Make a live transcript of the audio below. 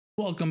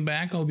Welcome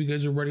back. I hope you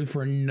guys are ready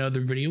for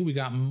another video. We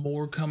got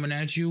more coming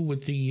at you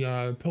with the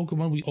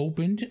Pokemon we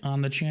opened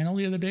on the channel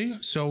the other day.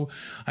 So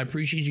I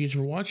appreciate you guys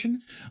for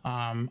watching.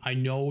 I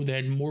know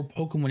that more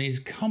Pokemon is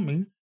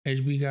coming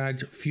as we got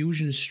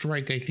Fusion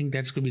Strike. I think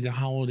that's going to be the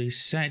holiday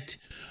set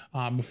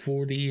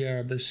before the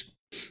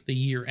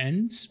year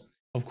ends.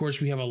 Of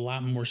course, we have a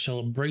lot more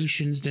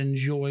celebrations to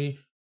enjoy.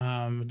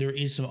 There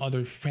is some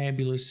other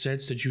fabulous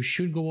sets that you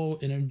should go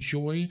out and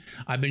enjoy.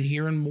 I've been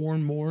hearing more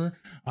and more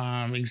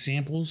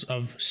examples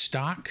of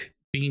stock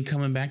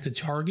coming back to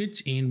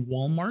Target and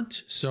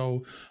Walmart.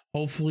 So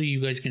hopefully you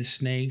guys can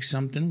snag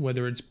something,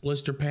 whether it's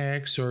blister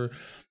packs or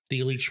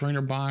daily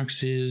trainer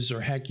boxes,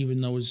 or heck, even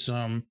those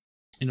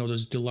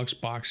those deluxe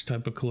box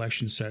type of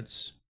collection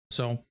sets.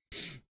 So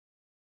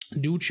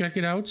do check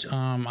it out.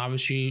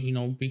 Obviously,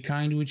 be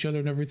kind to each other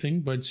and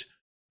everything, but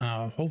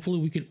hopefully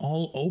we can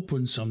all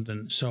open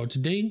something. So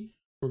today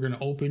we're going to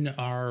open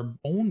our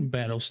own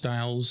battle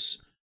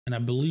styles, and I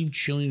believe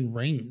Chilling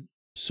Reign.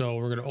 So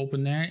we're going to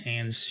open that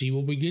and see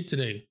what we get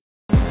today.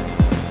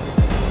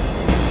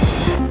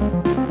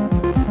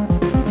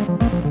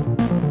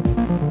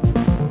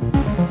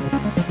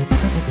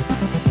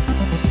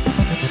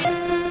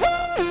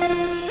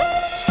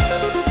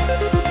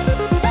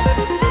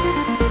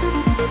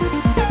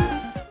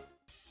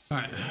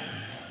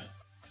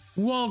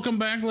 Welcome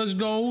back. Let's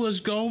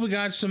go. We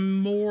got some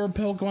more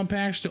Pokemon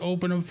packs to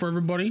open up for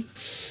everybody.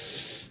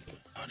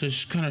 I'll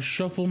just kind of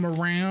shuffle them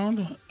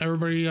around.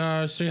 Everybody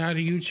say hi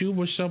to YouTube.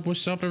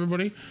 What's up,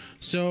 everybody?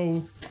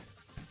 So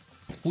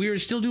we are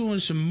still doing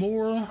some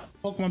more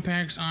Pokemon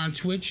packs on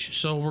Twitch,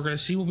 so we're gonna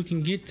see what we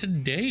can get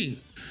today.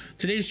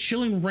 Today's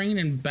Chilling Reign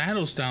and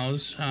Battle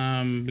Styles,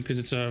 because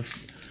it's I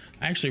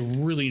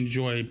actually really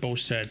enjoy both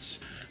sets.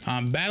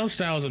 Battle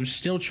Styles, I'm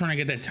still trying to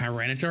get that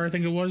Tyranitar, I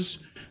think it was.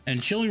 And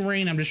Chilling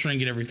Reign, I'm just trying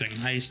to get everything.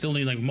 I still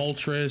need like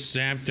Moltres,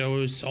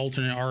 Zapdos,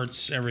 alternate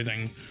arts,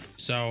 everything.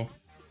 So,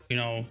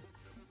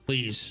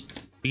 please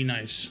be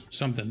nice.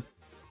 Something.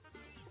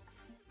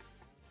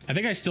 I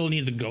think I still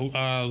need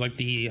the like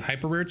the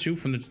hyper rare too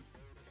from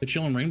the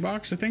Chilling Reign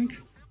box. I think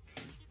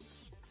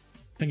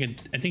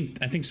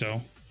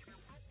so.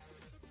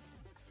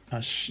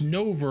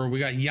 Snover, we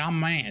got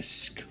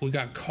Yamask, we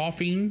got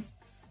Coughing,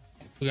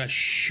 we got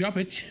Shove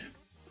It,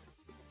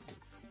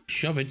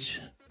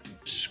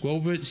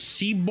 Squovit,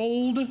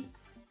 Seabold.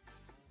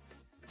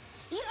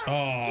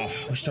 Oh,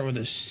 we start with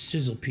a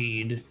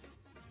Sizzlepede.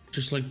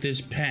 Just like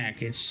this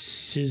pack, it's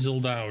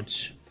sizzled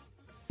out.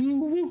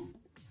 All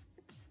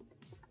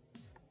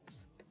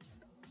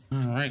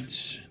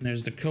right,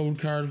 there's the code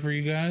card for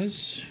you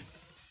guys.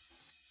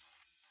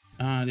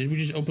 Did we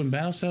just open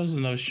Battle Styles?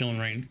 And that was Chilling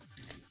Reign.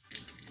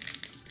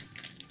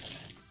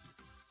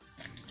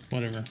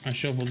 Whatever, I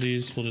shuffled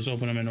these, we'll just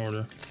open them in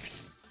order.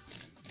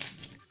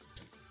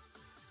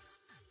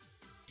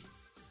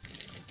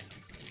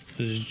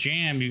 This is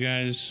jam, you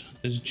guys.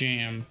 This is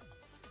jam.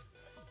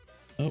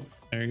 Oh,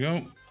 there you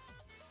go.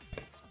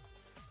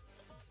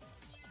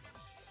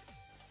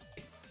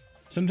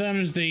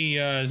 Sometimes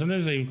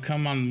they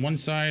come on one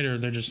side, or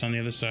they're just on the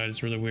other side.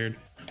 It's really weird.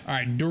 All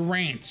right,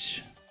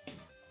 Durant.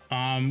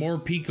 More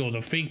Pico,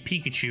 the fake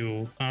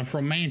Pikachu.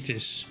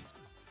 Fromantis.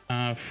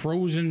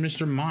 Frozen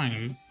Mr.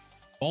 Mime.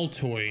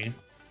 Baltoy.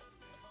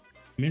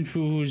 Minfu,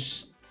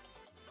 who's...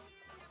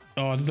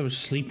 Oh, I thought that was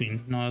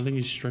sleeping. No, I think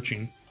he's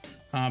stretching.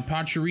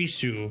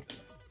 Pachirisu.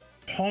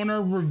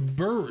 Honor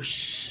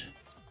Reverse.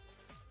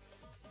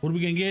 What are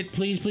we gonna get?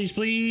 Please.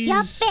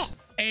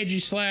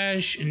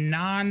 Edgy /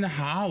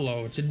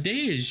 non-hollow.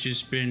 Today has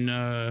just been,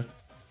 a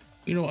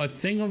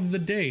thing of the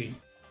day.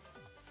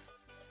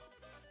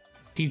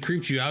 He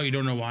creeped you out. You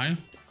don't know why.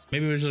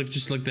 Maybe it was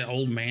just like that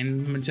old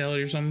man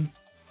mentality or something.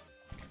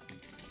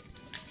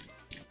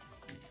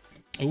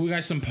 Oh, we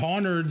got some Paw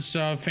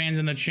Nerds fans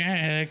in the chat.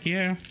 Heck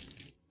yeah.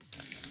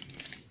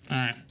 All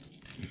right.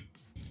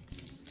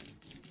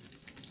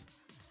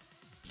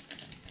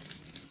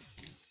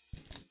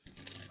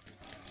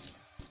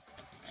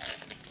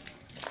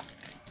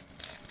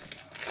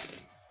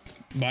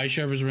 Buy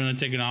shovers really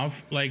taking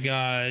off. Like,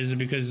 is it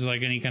because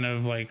like any kind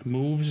of like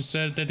moves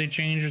set that they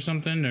changed or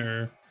something,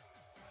 or?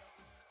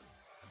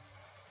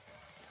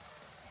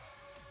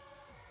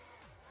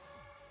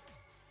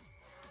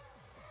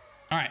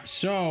 All right,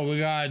 so we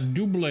got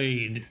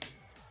Doublade,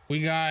 we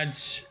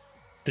got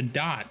the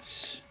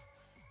Dots,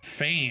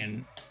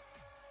 Fan,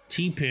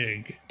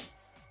 T-Pig,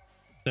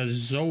 the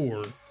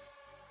Zor,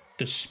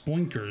 the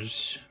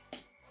Spoinkers,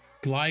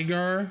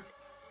 Gligar,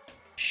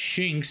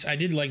 Shinx. I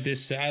did like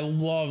this. I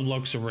love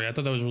Luxray. I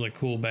thought that was really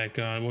cool back.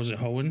 What was it,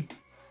 Hoenn?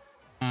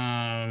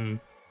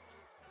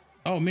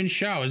 Oh, Min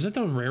Shao. Is that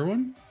the rare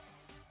one?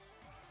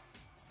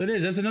 That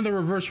is. That's another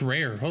reverse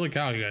rare. Holy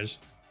cow, you guys.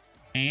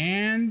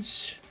 And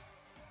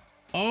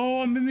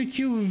oh, a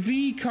Mimikyu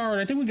V card.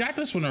 I think we got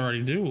this one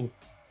already, too.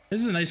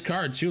 This is a nice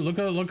card too. Look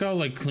how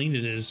like clean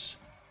it is.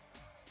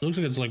 It looks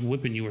like it's like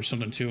whipping you or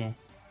something too.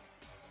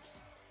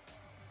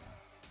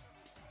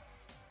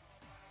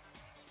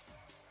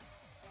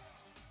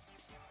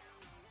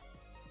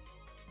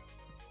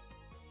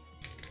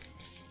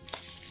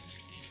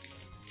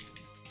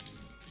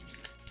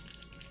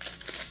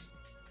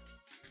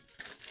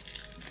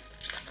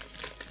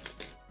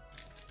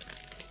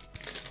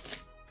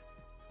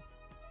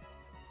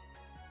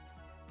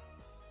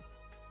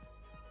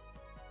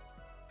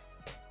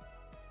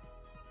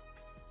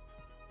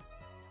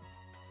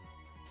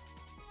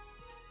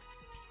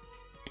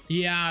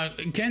 Yeah,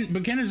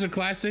 Ken is a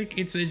classic.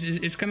 It's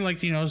kind of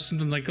like, you know,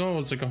 something like, oh,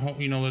 it's like a home,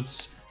 you know,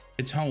 it's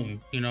home,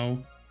 you know,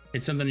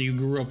 it's something that you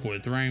grew up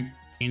with, right?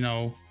 You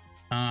know,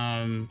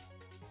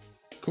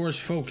 Core's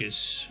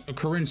Focus,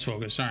 Corinne's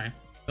Focus, sorry,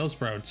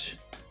 Bellsprout,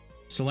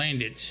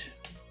 Salandit,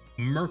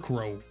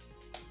 Murkrow,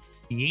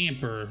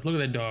 Yamper, look at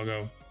that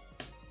doggo,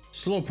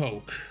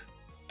 Slowpoke,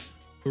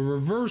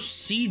 Reverse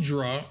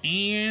Seadra,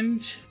 and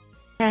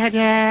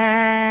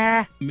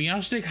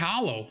Meowstic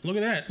Hollow. Look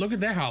at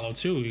that hollow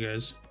too, you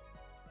guys.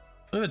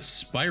 Look at that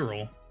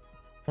spiral.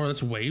 Or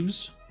that's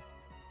waves.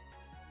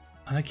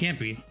 That can't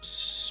be.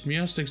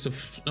 Meowstic's the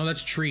no,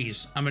 that's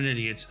trees. I'm an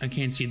idiot. I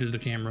can't see through the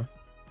camera.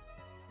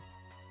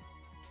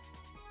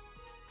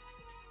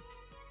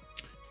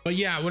 But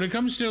yeah, when it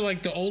comes to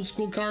like the old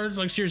school cards,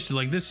 like seriously,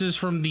 like this is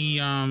from the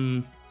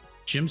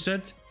gym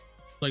set.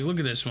 Like look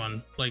at this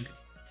one. Like,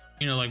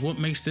 you know, like what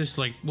makes this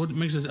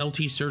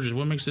LT Surges?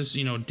 What makes this,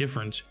 you know,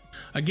 different?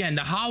 Again,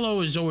 the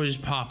hollow is always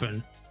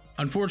popping.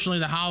 Unfortunately,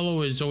 the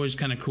hollow is always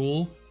kind of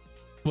cool,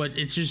 but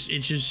it's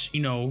just, you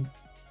know,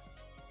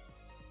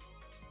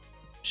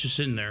 it's just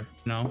sitting there,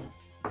 you know?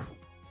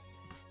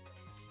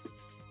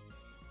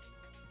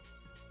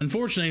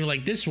 Unfortunately,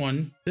 like this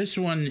one,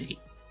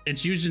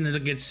 it's using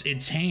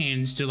its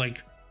hands to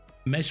like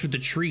mess with the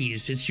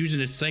trees. It's using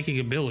its psychic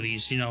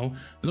abilities, you know?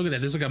 Look at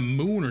that, there's like a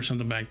moon or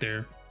something back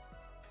there.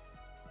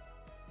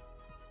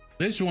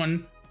 This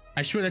one,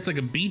 I swear that's like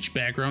a beach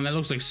background. That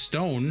looks like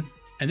stone.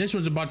 And this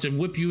one's about to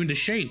whip you into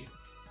shape.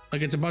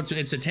 Like it's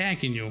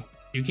attacking you.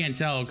 You can't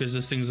tell because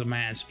this thing's a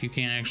mask. You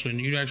can't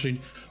actually,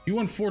 you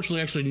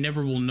unfortunately actually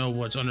never will know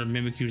what's under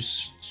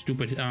Mimikyu's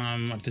stupid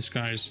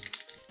disguise.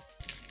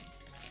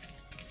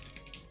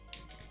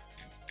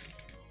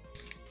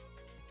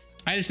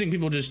 I just think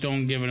people just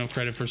don't give enough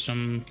credit for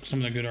some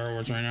of the good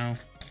artworks right now.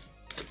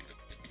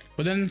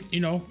 But then, you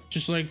know,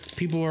 just like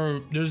people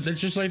are,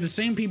 that's just like the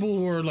same people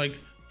who are like,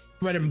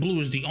 Red and Blue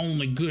is the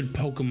only good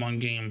Pokemon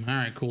game. All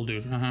right, cool,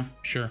 dude.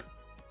 Sure.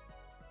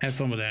 Have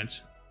fun with that.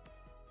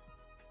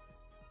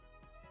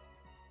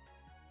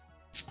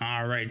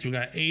 All right, so we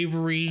got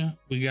Avery,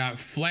 we got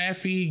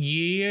Flaffy,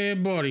 yeah,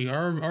 buddy,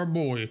 our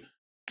boy.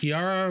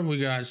 Kiara, we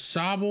got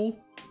Sobble.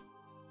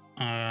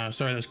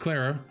 Sorry, that's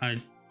Clara.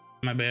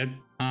 My bad.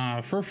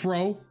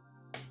 Furfro,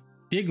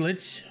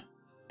 Diglett,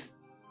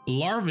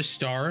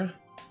 Larvestar,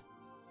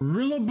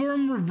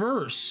 Rillaboom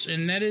Reverse,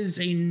 and that is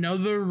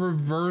another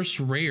reverse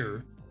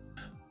rare.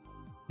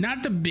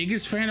 Not the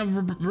biggest fan of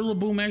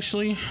Rillaboom,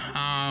 actually.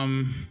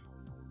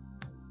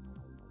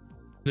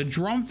 The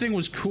drum thing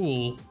was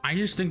cool. I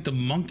just think the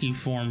monkey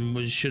form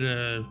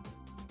shoulda,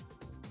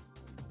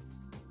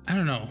 I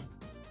don't know.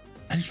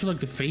 I just feel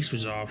like the face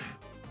was off.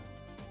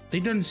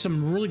 They've done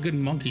some really good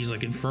monkeys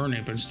like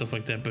Infernape and stuff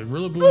like that, but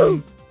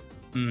Rillaboom,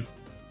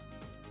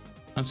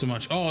 not so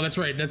much. Oh, that's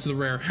right, that's the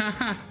rare.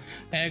 Haha,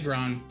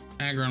 Aggron.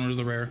 Aggron was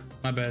the rare.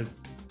 My bad.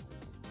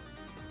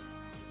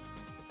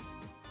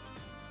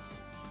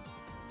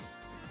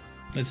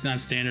 That's not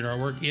standard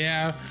artwork.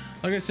 Yeah,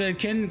 like I said,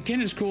 Ken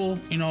is cool.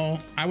 You know,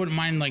 I wouldn't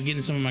mind like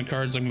getting some of my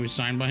cards like maybe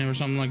signed by him or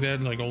something like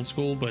that, like old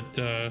school. But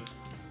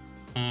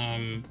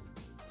when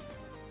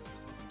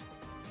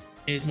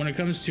it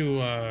comes to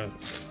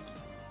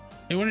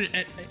when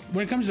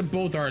it comes to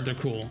both art, they're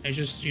cool. It's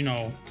just, you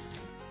know,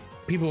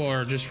 people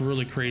are just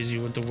really crazy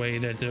with the way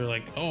that they're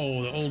like,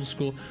 oh, the old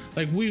school.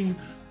 Like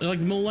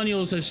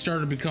millennials have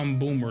started to become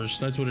boomers.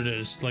 That's what it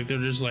is. Like they're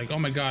just like, oh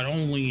my god,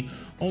 only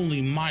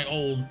my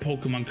old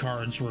Pokemon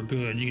cards were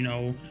good. You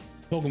know,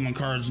 Pokemon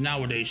cards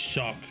nowadays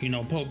suck. You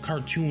know,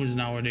 cartoons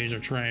nowadays are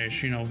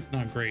trash. You know,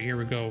 not great. Here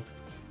we go.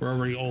 We're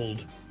already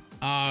old.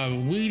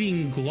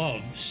 Weeding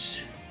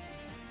Gloves,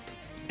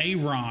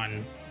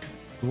 Aron,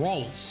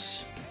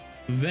 Ralts,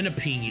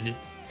 Venipede,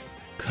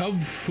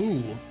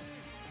 Cubfu,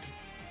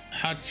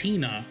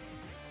 Hatina,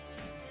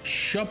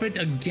 Shuppet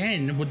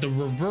again with the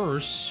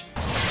reverse,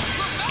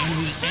 and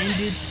we end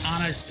it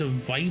on a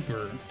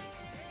Seviper.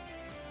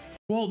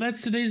 Well,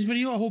 that's today's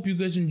video. I hope you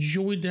guys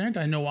enjoyed that.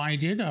 I know I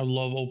did. I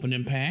love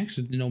opening packs,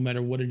 no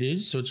matter what it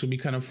is, so it's gonna be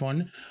kind of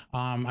fun.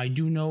 I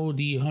do know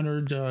the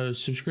 100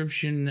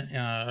 subscription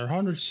or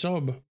 100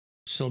 sub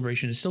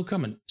celebration is still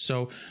coming,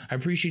 so I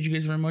appreciate you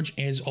guys very much.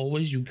 As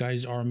always, you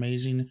guys are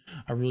amazing.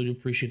 I really do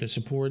appreciate the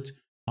support.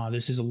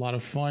 This is a lot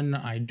of fun.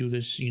 I do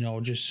this, you know,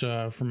 just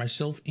for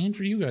myself and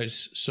for you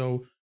guys.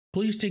 So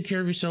please take care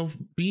of yourself.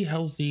 Be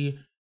healthy.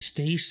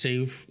 Stay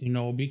safe. You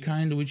know, be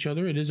kind to each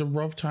other. It is a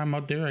rough time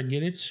out there. I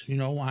get it. You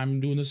know, I'm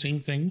doing the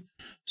same thing.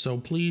 So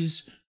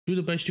please do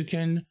the best you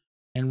can.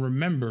 And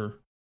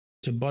remember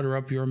to butter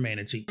up your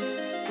manatee.